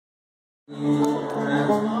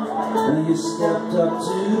And you stepped up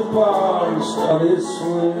to the bar and started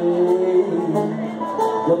swinging.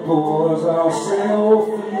 The boys all sang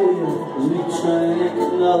Ophelia as we drank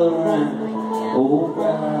another round. Oh,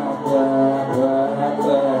 bye, bye, bye,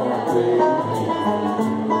 bye, baby.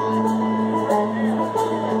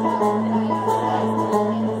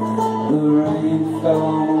 The rain fell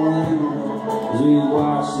on the window as we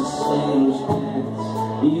watched the sailors dance.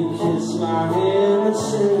 You kissed my hand and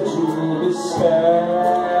said you would be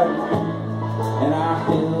sad. And I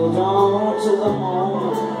held on to the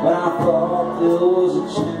moment when I thought there was a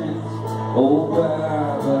chance. Oh,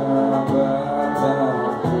 bye, bye, bye,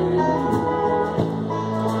 bye, baby.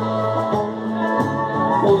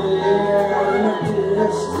 Way out in the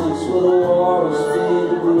distance where the waters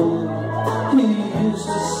fade blue, he used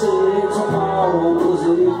to say tomorrow was a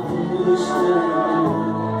foolish thing.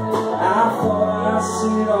 I thought I'd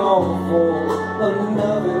seen it all before, but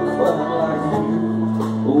nothing quite like you.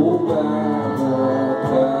 Oh, bye, bye,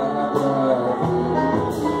 bye, bye.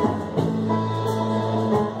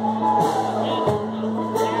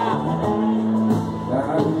 I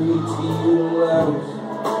read to you letters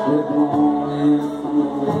that blown in from the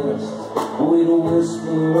west, only the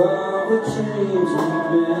whisper of the dreams we've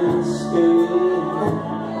been escaping.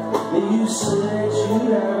 And you said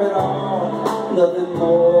you'd have it all, nothing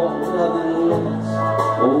more, nothing less.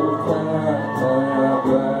 Oh, bye, bye,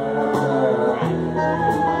 bye, bye.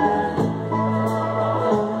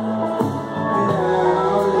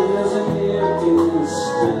 Now there's an emptiness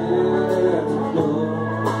standing at the door,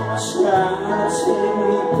 trying to take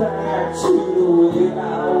me back to the way I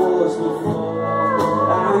was before.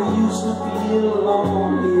 I used to be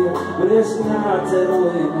alone here, but it's not that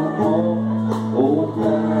way no more. Oh,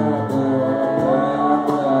 bye, bye, bye,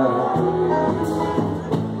 bye.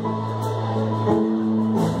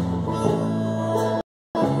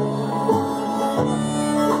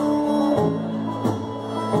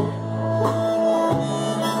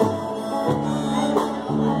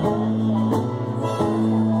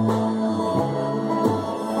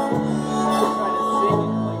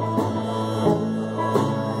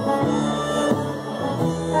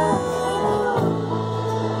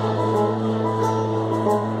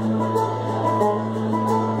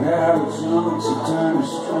 Junks have turned to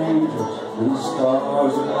strangers, and the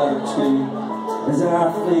stars are attitude. As I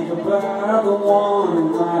think about the one who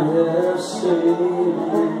might have saved me,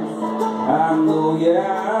 I know you're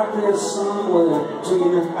out there somewhere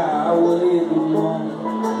between the highway and the moon.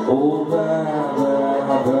 Oh, bye, bye,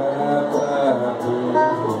 bye, bye.